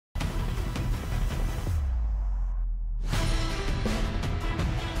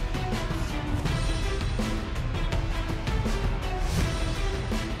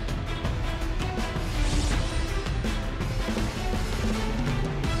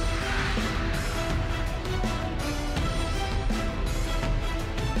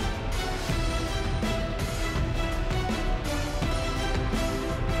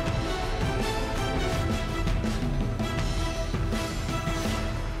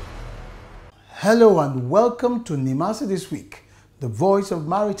Hello and welcome to NIMASA This Week, the voice of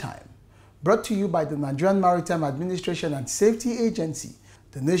maritime, brought to you by the Nigerian Maritime Administration and Safety Agency,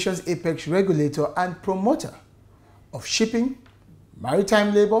 the nation's apex regulator and promoter of shipping,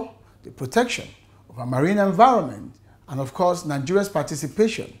 maritime labor, the protection of our marine environment, and of course, Nigeria's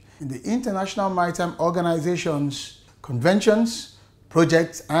participation in the International Maritime Organization's conventions,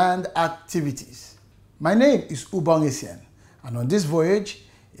 projects, and activities. My name is Ubong Essien, and on this voyage,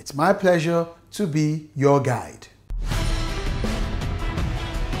 it's my pleasure to be your guide.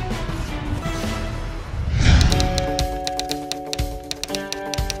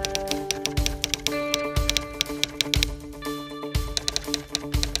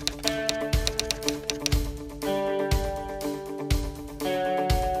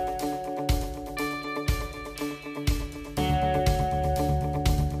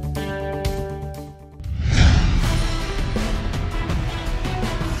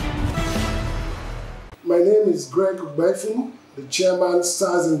 My name is Greg Ubong, the chairman,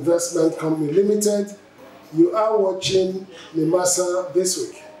 Stars Investment Company Limited. You are watching NIMASA This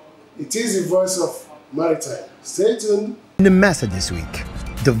Week. It is the voice of maritime. Stay tuned. NIMASA This Week,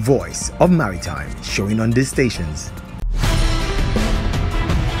 the voice of maritime, showing on these stations.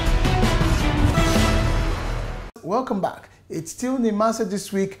 Welcome back. It's still NIMASA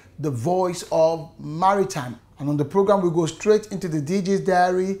This Week, the voice of maritime. And on the program, we go straight into the DG's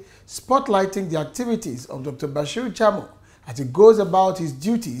diary, spotlighting the activities of Dr. Bashir Jamoh as he goes about his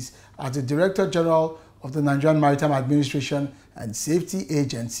duties as the Director General of the Nigerian Maritime Administration and Safety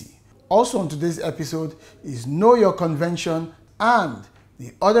Agency. Also on today's episode is Know Your Convention and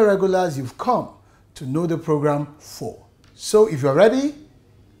the other regulars you've come to know the program for. So if you're ready,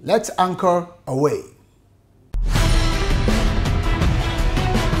 let's anchor away.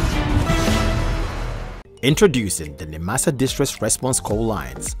 Introducing the NIMASA Distress Response Call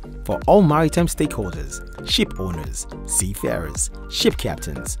Lines for all maritime stakeholders, ship owners, seafarers, ship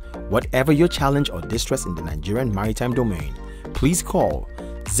captains. Whatever your challenge or distress in the Nigerian maritime domain, please call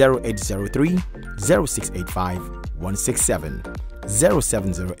 0803 0685 167,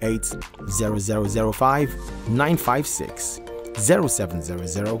 0708 0005 956,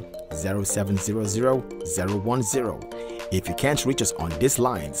 0700 0700 010. If you can't reach us on these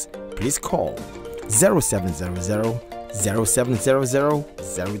lines, please call 0700 0700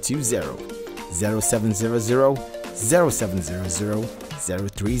 020, 0700 0700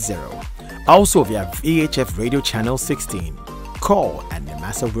 030. Also via VHF Radio Channel 16. Call and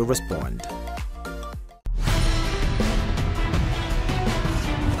NIMASA will respond.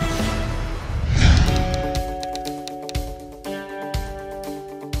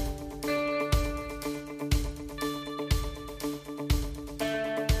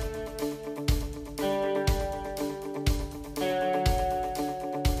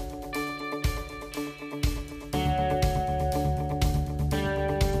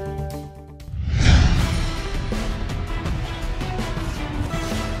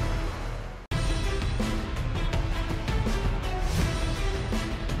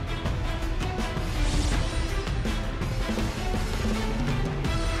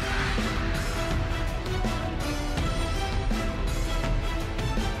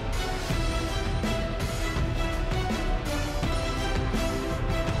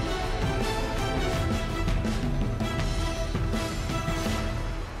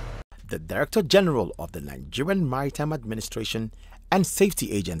 The Director General of the Nigerian Maritime Administration and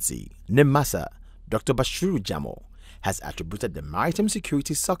Safety Agency, NIMASA, Dr. Bashir Jamoh, has attributed the maritime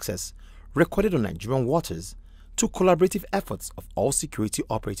security success recorded on Nigerian waters to collaborative efforts of all security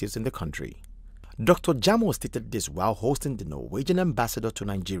operatives in the country. Dr. Jamoh stated this while hosting the Norwegian Ambassador to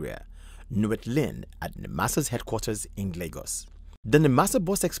Nigeria, Nuet Lin, at NIMASA's headquarters in Lagos. The NIMASA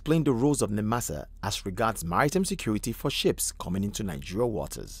boss explained the roles of NIMASA as regards maritime security for ships coming into Nigeria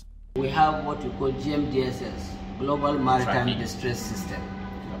waters. We have what we call GMDSS, Global Maritime Distress System.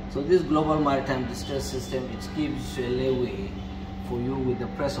 So this Global Maritime Distress System, it gives you a leeway for you with the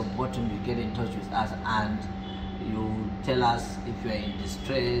press of button, you get in touch with us and you tell us if you are in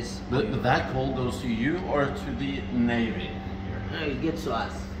distress. But that call goes to you or to the Navy? No, it gets to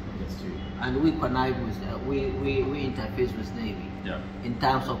us. It gets to you. And we connive with, we interface with Navy in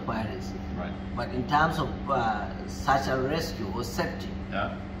terms of piracy. Right. But in terms of search and rescue or safety,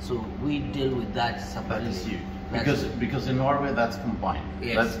 so we deal with that separately. That is you. Because in Norway that's combined.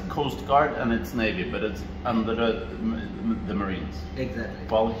 Yes. That's Coast Guard and it's Navy, but it's under the Marines. Exactly.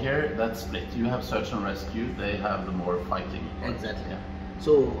 While here that's split. You have search and rescue, they have the more fighting. Exactly. Yeah.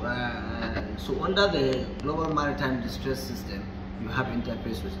 So, so under the Global Maritime Distress System, you have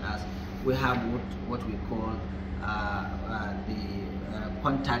interface with us. We have what we call the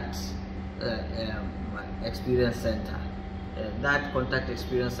contact experience center. That contact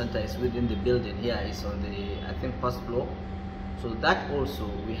experience center is within the building here. It's on the, I think, first floor. So that also,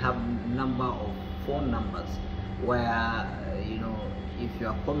 we have number of phone numbers where, you know, if you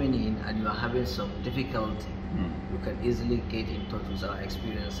are coming in and you are having some difficulty, you can easily get in touch with our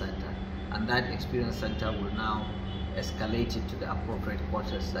experience center. And that experience center will now escalate it to the appropriate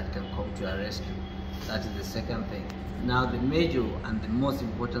quarters that can come to your rescue. That is the second thing. Now the major and the most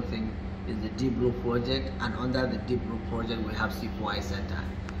important thing is the Deep Blue project, and under the Deep Blue project we have CIOTA Center.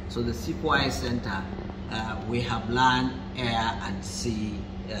 So the CIOTA Center, we have land, air and sea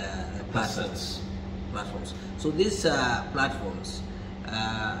platforms. So these platforms,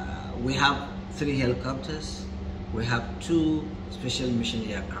 we have 3 helicopters, we have 2 special mission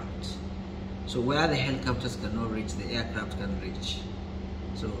aircraft. So where the helicopters cannot reach, the aircraft can reach.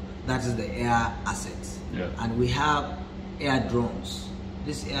 So that is the air assets. Yeah. And we have air drones.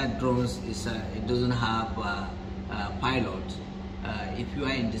 This air drones is it doesn't have a pilot. If you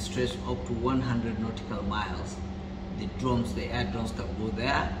are in distress up to 100 nautical miles, the air drones can go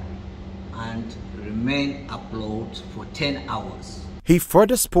there and remain afloat for 10 hours. He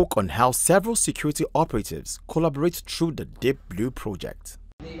further spoke on how several security operatives collaborate through the Deep Blue project.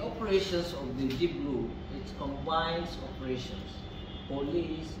 The operations of the Deep Blue, it combines operations: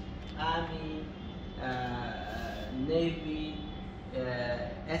 police, army, navy,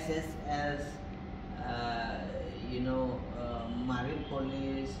 SSS, marine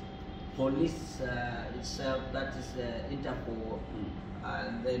police itself, that is Interpol,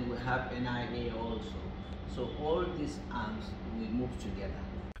 and then we have NIA also. So all these arms will move together.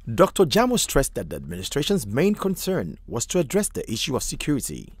 Dr. Jamoh stressed that the administration's main concern was to address the issue of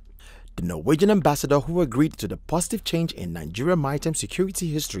security. The Norwegian ambassador, who agreed to the positive change in Nigerian maritime security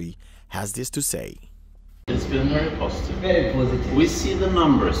history, has this to say. It's been very positive. Very positive. We see the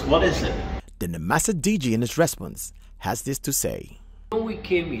numbers. What is it? The NIMASA DG in his response has this to say. When we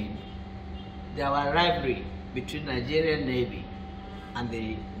came in, there was rivalry between Nigerian Navy and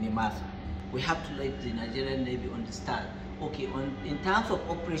the NIMASA. We have to let the Nigerian Navy understand, okay, in terms of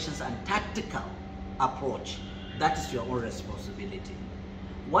operations and tactical approach, that is your own responsibility.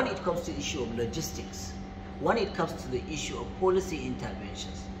 When it comes to the issue of logistics, when it comes to the issue of policy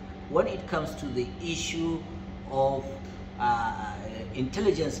interventions, when it comes to the issue of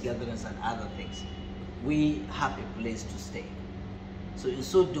intelligence gatherings and other things, we have a place to stay. So in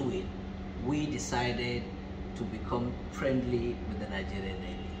so doing, we decided to become friendly with the Nigerian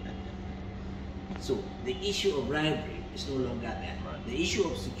Navy. So the issue of rivalry is no longer there. The issue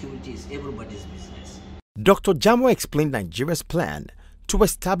of security is everybody's business. Dr. Jamoh explained Nigeria's plan to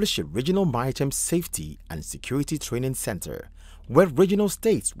establish a regional maritime safety and security training center where regional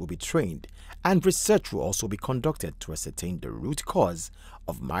states will be trained, and research will also be conducted to ascertain the root cause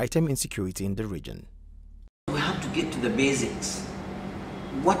of maritime insecurity in the region. We have to get to the basics.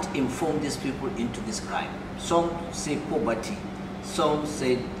 What informed these people into this crime? Some say poverty, some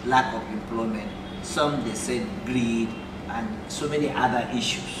say lack of employment, some they say greed, and so many other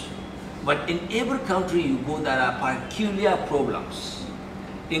issues. But in every country you go, there are peculiar problems.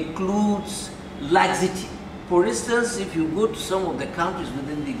 Includes laxity. For instance, if you go to some of the countries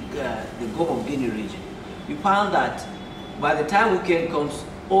within the Gulf of Guinea region, you find that by the time weekend comes,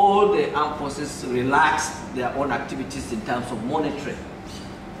 all the armed forces relax their own activities in terms of monitoring.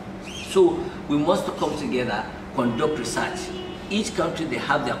 So we must come together, conduct research. Each country, they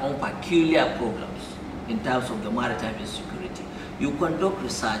have their own peculiar problems in terms of the maritime insecurity. You conduct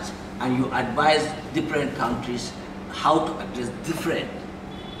research and you advise different countries how to address different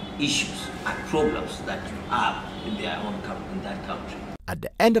issues and problems that you have in their own in that country. At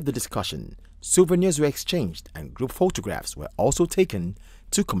the end of the discussion, souvenirs were exchanged and group photographs were also taken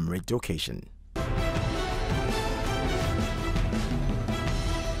to commemorate the occasion.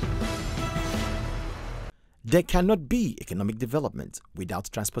 There cannot be economic development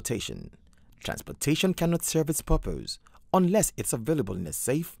without transportation. Transportation cannot serve its purpose unless it's available in a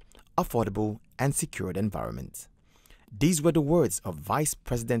safe, affordable, and secured environment. These were the words of Vice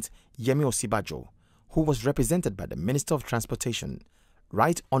President Yemi Osibajo, who was represented by the Minister of Transportation,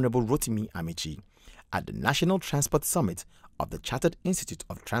 Right Honorable Rotimi Amici, at the National Transport Summit of the Chartered Institute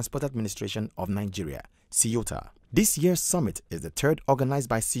of Transport Administration of Nigeria, CIOTA. This year's summit is the third organized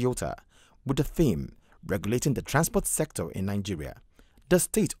by CIOTA, with the theme Regulating the Transport Sector in Nigeria, the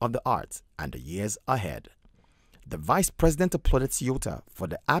State of the Art and the Years Ahead. The Vice President applauded CIOTA for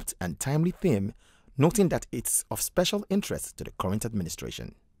the apt and timely theme, noting that it's of special interest to the current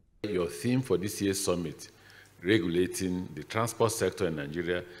administration. Your theme for this year's summit, regulating the transport sector in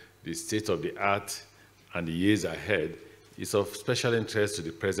Nigeria, the state of the art and the years ahead, is of special interest to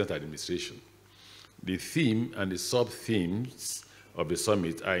the present administration. The theme and the sub-themes of the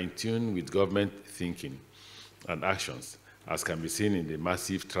summit are in tune with government thinking and actions, as can be seen in the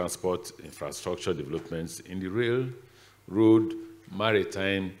massive transport infrastructure developments in the rail, road,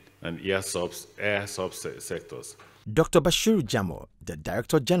 maritime, and air sub sectors. Dr. Bashir Jamoh, the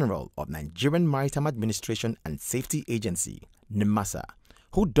Director General of Nigerian Maritime Administration and Safety Agency, NIMASA,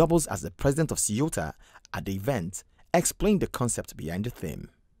 who doubles as the president of CIOTA at the event, explained the concept behind the theme.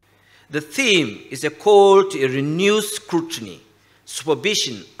 The theme is a call to a renewed scrutiny,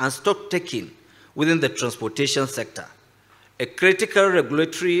 supervision, and stock-taking within the transportation sector. A critical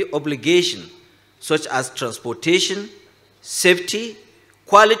regulatory obligation such as transportation, safety,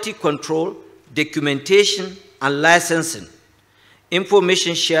 quality control, documentation, and licensing,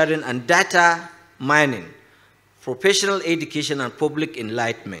 information sharing and data mining, professional education and public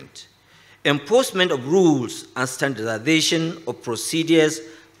enlightenment, enforcement of rules and standardization of procedures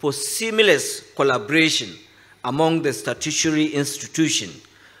for seamless collaboration among the statutory institutions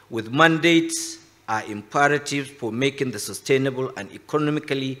with mandates are imperatives for making the sustainable and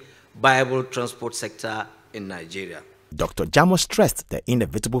economically viable transport sector in Nigeria. Dr. Jamoh stressed the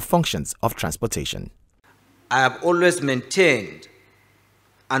inevitable functions of transportation. I have always maintained,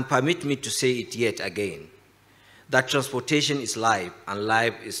 and permit me to say it yet again, that transportation is life and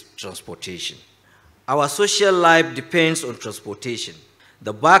life is transportation. Our social life depends on transportation.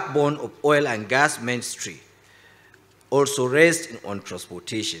 The backbone of oil and gas ministry also rests on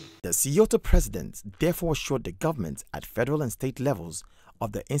transportation. The CIOTA president therefore assured the government at federal and state levels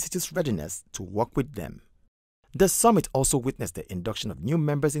of the institute's readiness to work with them. The summit also witnessed the induction of new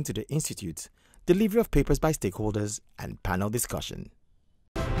members into the institute, delivery of papers by stakeholders, and panel discussion.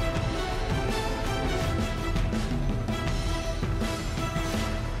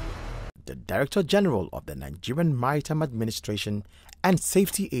 The Director General of the Nigerian Maritime Administration and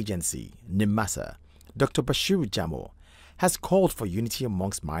Safety Agency, NIMASA, Dr. Bashir Jamoh, has called for unity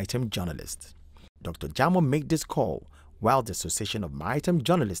amongst maritime journalists. Dr. Jamoh made this call while the Association of Maritime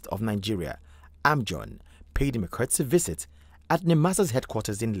Journalists of Nigeria, AMJON, paid him a courtesy visit at NIMASA's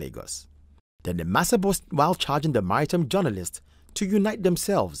headquarters in Lagos. The NIMASA boss, while charging the maritime journalists to unite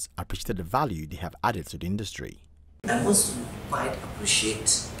themselves, appreciated the value they have added to the industry. I must quite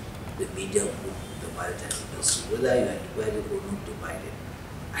appreciate the media group, the maritime industry, whether you are divided or not divided.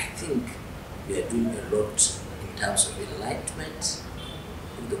 I think you are doing a lot in terms of enlightenment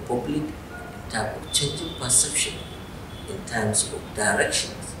of the public, in terms of changing perception, in terms of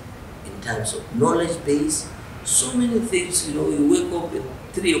directions, in terms of knowledge base. So many things, you wake up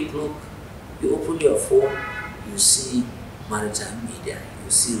at 3 o'clock, you open your phone, you see maritime media,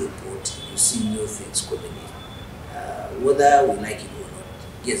 you see reporting, you see new things coming in. Whether we like it or not,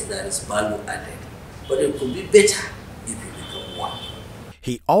 yes, there is value added, but it could be better if you become one.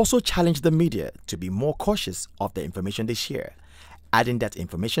 He also challenged the media to be more cautious of the information they share, adding that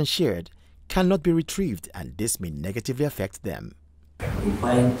information shared cannot be retrieved and this may negatively affect them. We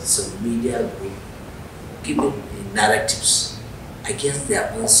find some media group giving narratives against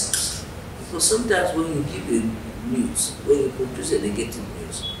their own selves. Because sometimes when you give a news, when you produce a negative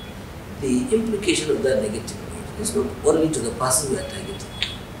news, the implication of that negative news is not only to the person you are targeting.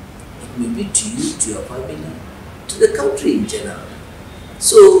 It may be to you, to your family, to the country in general.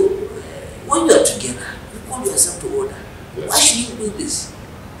 So when you are together, you call yourself to order. Why should you do this?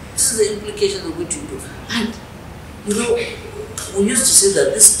 This is the implication of what you do. And we used to say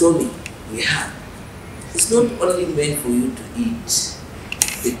that this tummy we have is not only meant for you to eat,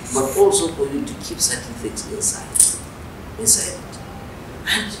 but also for you to keep certain things inside it.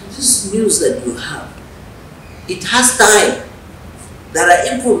 And this news that you have, it has time. There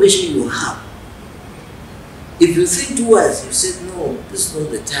are information you have. If you think twice, you say, no, this is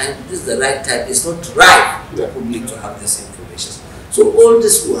not the time, this is the right time, it's not right for the public to have this information. So all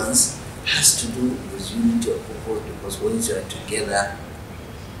these ones has to do with unity of purpose, because once you are together,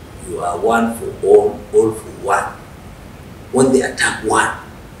 you are one for all for one. When they attack one,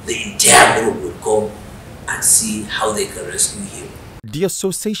 the entire group will come and see how they can rescue him. The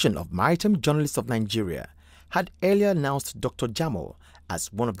Association of Maritime Journalists of Nigeria had earlier announced Dr. Jamoh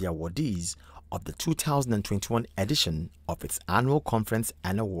as one of the awardees of the 2021 edition of its annual conference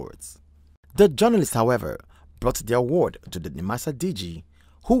and awards. The journalist, however, brought the award to the NIMASA DG,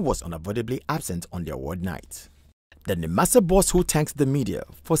 who was unavoidably absent on the award night. The NIMASA boss, who thanked the media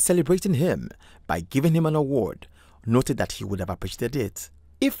for celebrating him by giving him an award, noted that he would have appreciated it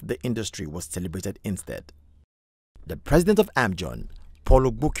if the industry was celebrated instead. The president of AMJON,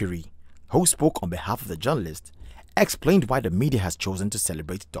 Paul Ogbokiri, who spoke on behalf of the journalist, explained why the media has chosen to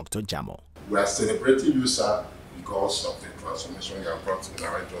celebrate Dr. Jamoh. We are celebrating you, sir, because of the transformation you have brought in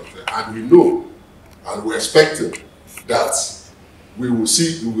our industry. And we know, and we're expecting that we will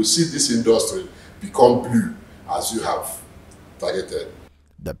see this industry become blue as you have targeted.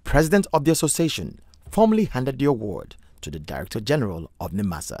 The president of the association formally handed the award to the Director General of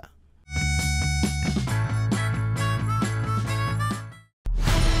NIMASA.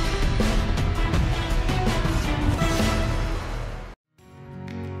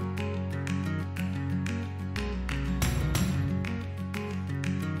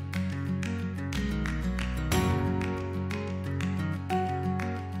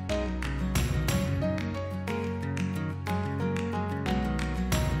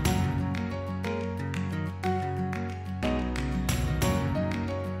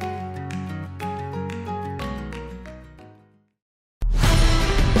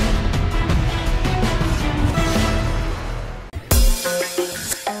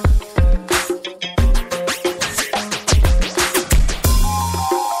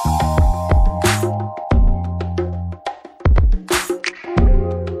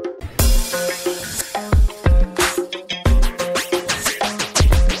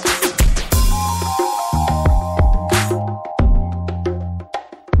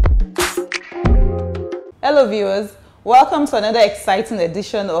 Hello viewers, welcome to another exciting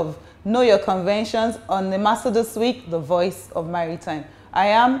edition of Know Your Conventions on NIMASA This Week, the voice of maritime. I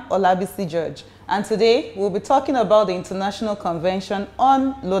am Olabisi George, and today we'll be talking about the International Convention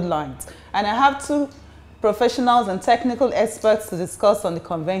on Load Lines. And I have two professionals and technical experts to discuss on the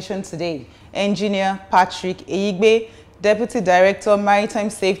convention today. Engineer Patrick Eyigbe, Deputy Director, Maritime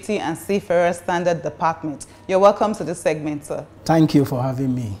Safety and Seafarer Standard Department. You're welcome to this segment, sir. Thank you for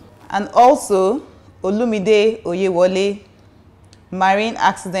having me. And also, Olumide Oyewole, Marine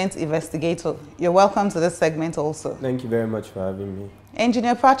Accident Investigator. You're welcome to this segment also. Thank you very much for having me.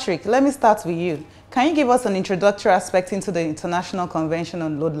 Engineer Patrick, let me start with you. Can you give us an introductory aspect into the International Convention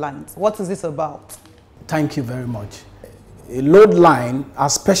on Load Lines? What is this about? Thank you very much. A load line are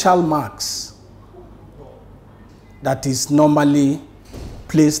special marks that is normally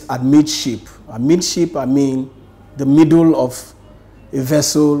placed at midship. At midship, I mean the middle of a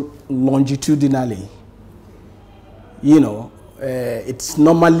vessel longitudinally. You know, it's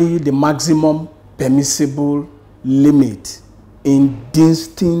normally the maximum permissible limit in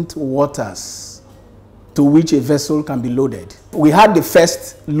distinct waters to which a vessel can be loaded. We had the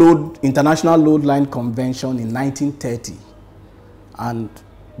first International Load Line Convention in 1930, and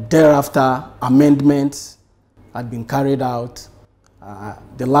thereafter amendments had been carried out.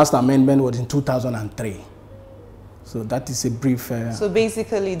 The last amendment was in 2003. So that is a brief... So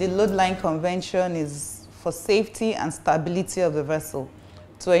basically, the Load Line Convention is for safety and stability of the vessel,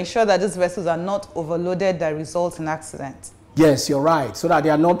 to ensure that these vessels are not overloaded that result in accidents. Yes, you're right, so that they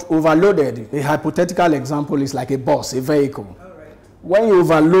are not overloaded. A hypothetical example is like a bus, a vehicle. All right. When you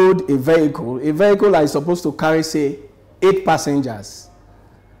overload a vehicle is supposed to carry, say, 8 passengers.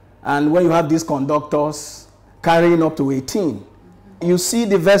 And when you have these conductors carrying up to 18, you see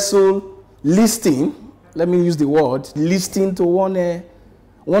the vessel listing, let me use the word, listing to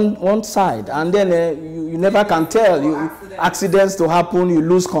one side, and then you never can tell. Accidents to happen, you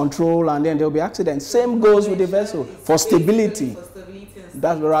lose control, and then there will be accidents. Same goes with the vessel for stability.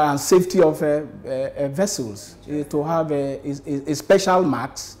 That's right, and safety of vessels to have a special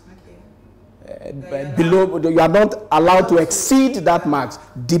marks. Below, you are not allowed to exceed that marks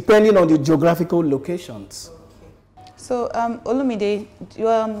depending on the geographical locations. So, Olumide,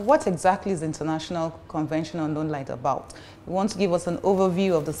 what exactly is the International Convention on Load Lines about? You want to give us an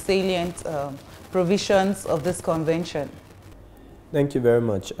overview of the salient provisions of this convention? Thank you very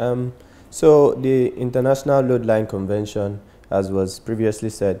much. So, the International Load Line Convention, as was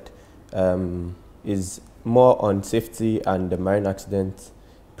previously said, is more on safety and the marine accident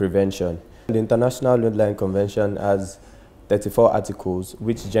prevention. The International Load Line Convention has 34 articles,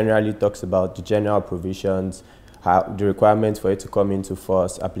 which generally talks about the general provisions, the requirements for it to come into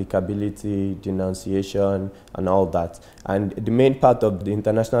force, applicability, denunciation, and all that. And the main part of the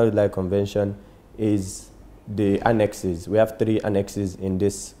International Load Line Convention is the annexes. We have 3 annexes in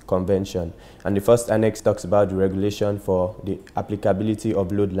this convention. And the first annex talks about the regulation for the applicability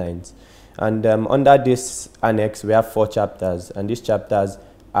of load lines. And under this annex, we have 4 chapters. And these chapters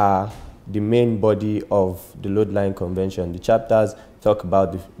are the main body of the Load Line Convention. The chapters talk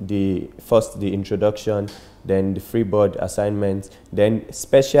about first the introduction, then the freeboard assignments, then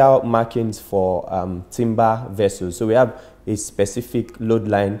special markings for timber vessels. So we have a specific load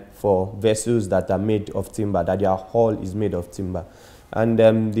line for vessels that are made of timber, that their hull is made of timber. And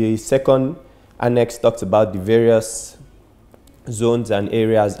the second annex talks about the various zones and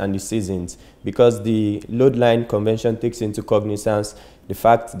areas and the seasons, because the load line convention takes into cognizance the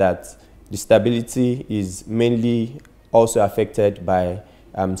fact that the stability is mainly also affected by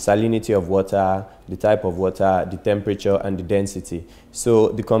salinity of water, the type of water, the temperature, and the density. So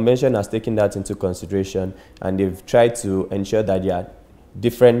the convention has taken that into consideration, and they've tried to ensure that there are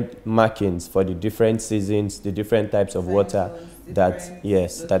different markings for the different seasons, the different types of water that,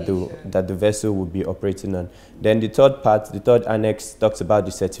 yes, that the vessel will be operating on. Then the third part, the third annex, talks about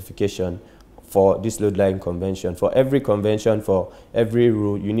the certification for this load line convention. For every convention, for every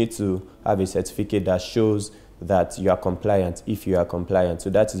rule, you need to have a certificate that shows that you are compliant, if you are compliant. So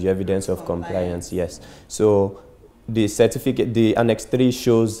that is your evidence of compliance, yes. So the certificate, the Annex 3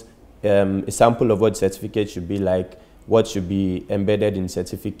 shows a sample of what the certificate should be like, what should be embedded in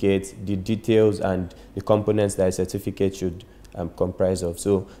certificate, the details and the components that a certificate should comprise of.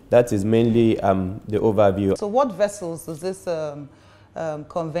 So that is mainly the overview. So what vessels does this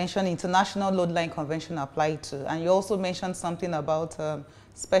convention, International Load Line Convention, apply to? And you also mentioned something about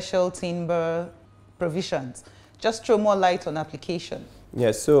special timber provisions. Just throw more light on application.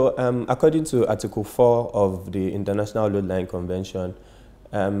 Yes, so according to Article 4 of the International Load Line Convention,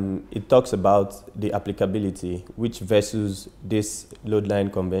 it talks about the applicability, which vessels this load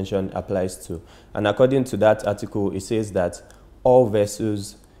line convention applies to. And according to that article, it says that all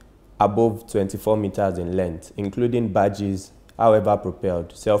vessels above 24 meters in length, including barges, however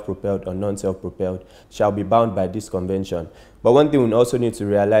propelled, self-propelled or non-self-propelled, shall be bound by this convention. But one thing we also need to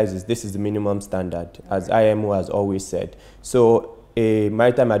realize is this is the minimum standard, as IMO has always said. So a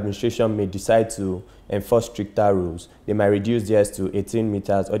maritime administration may decide to enforce stricter rules. They might reduce theirs to 18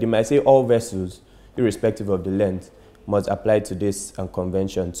 meters, or they might say all vessels, irrespective of the length, must apply to this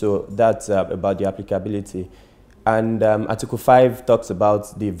convention. So that's about the applicability. And Article 5 talks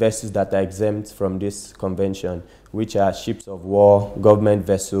about the vessels that are exempt from this convention, which are ships of war, government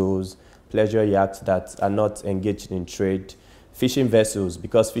vessels, pleasure yachts that are not engaged in trade, fishing vessels,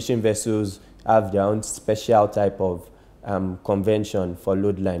 because fishing vessels have their own special type of convention for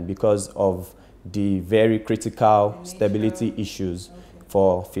load line because of the very critical stability issues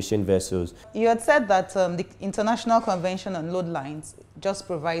for fishing vessels. You had said that the International Convention on Load Lines just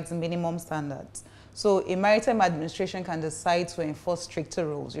provides minimum standards. So a maritime administration can decide to enforce stricter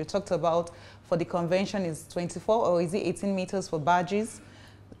rules. You talked about for the convention is 24 or is it 18 meters for barges?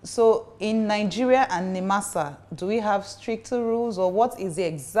 So in Nigeria and NIMASA, do we have stricter rules, or what is the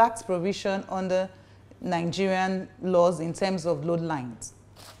exact provision under Nigerian laws in terms of load lines?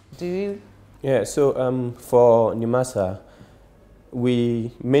 Do you? Yeah, so for NIMASA,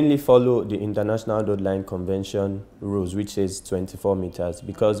 we mainly follow the International Load Line Convention rules, which is 24 meters,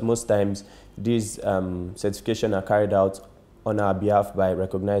 because most times these certifications are carried out on our behalf by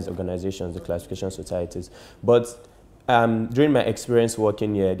recognized organizations, the classification societies. But during my experience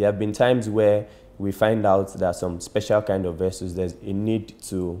working here, there have been times where we find out that some special kind of vessels, there's a need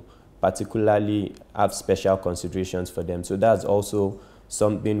to particularly have special considerations for them. So that's also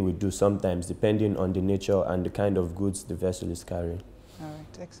something we do sometimes, depending on the nature and the kind of goods the vessel is carrying. All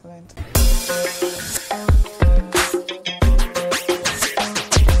right, excellent.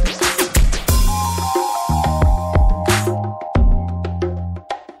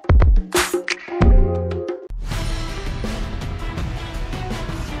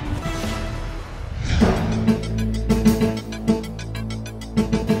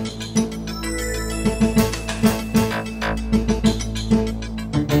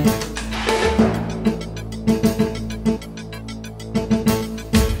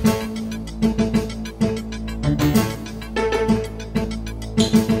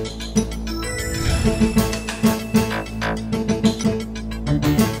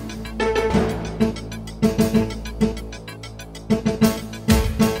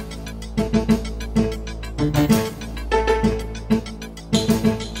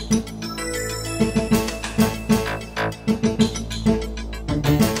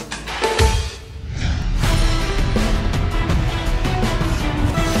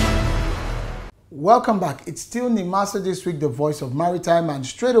 Welcome back. It's still NIMASA This Week, the voice of maritime, and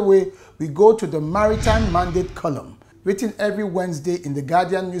straight away we go to the Maritime Mandate column, written every Wednesday in the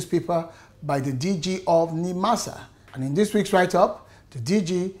Guardian newspaper by the DG of NIMASA. And in this week's write-up, the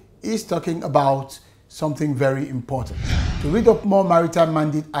DG is talking about something very important. To read up more Maritime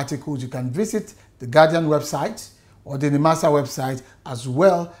Mandate articles, you can visit the Guardian website or the NIMASA website, as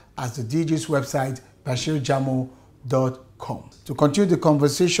well as the DG's website, bashirjamoh.com. To continue the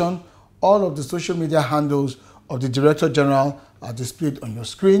conversation, all of the social media handles of the Director General are displayed on your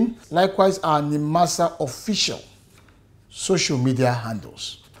screen. Likewise, our NIMASA official social media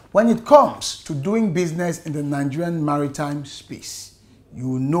handles. When it comes to doing business in the Nigerian maritime space,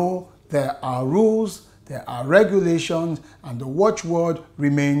 you know there are rules, there are regulations, and the watchword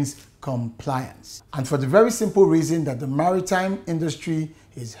remains compliance. And for the very simple reason that the maritime industry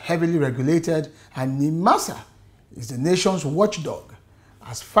is heavily regulated and NIMASA is the nation's watchdog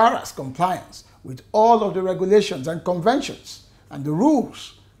as far as compliance with all of the regulations and conventions and the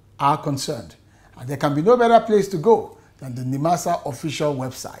rules are concerned. And there can be no better place to go than the NIMASA official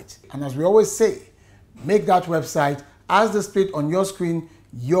website. And as we always say, make that website, as displayed on your screen,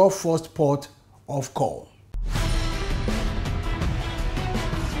 your first port of call.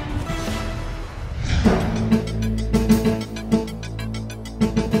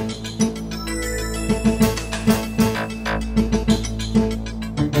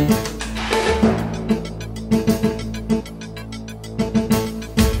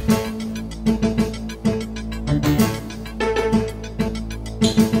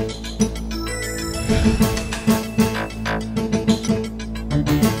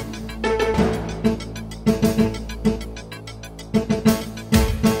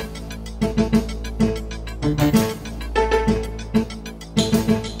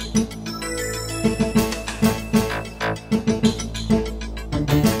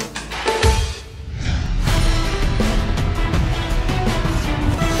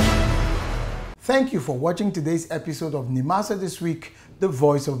 Thank you for watching today's episode of NIMASA This Week, the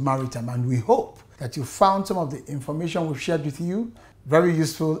Voice of Maritime, and we hope that you found some of the information we've shared with you very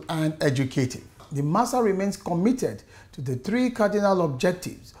useful and educative. NIMASA remains committed to the 3 cardinal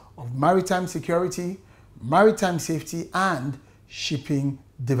objectives of maritime security, maritime safety, and shipping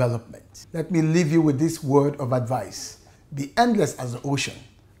development. Let me leave you with this word of advice. Be endless as the ocean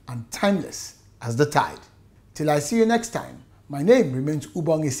and timeless as the tide. Till I see you next time, my name remains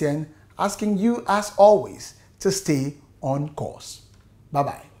Ubong Essien, asking you, as always, to stay on course.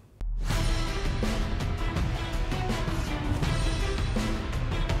 Bye-bye.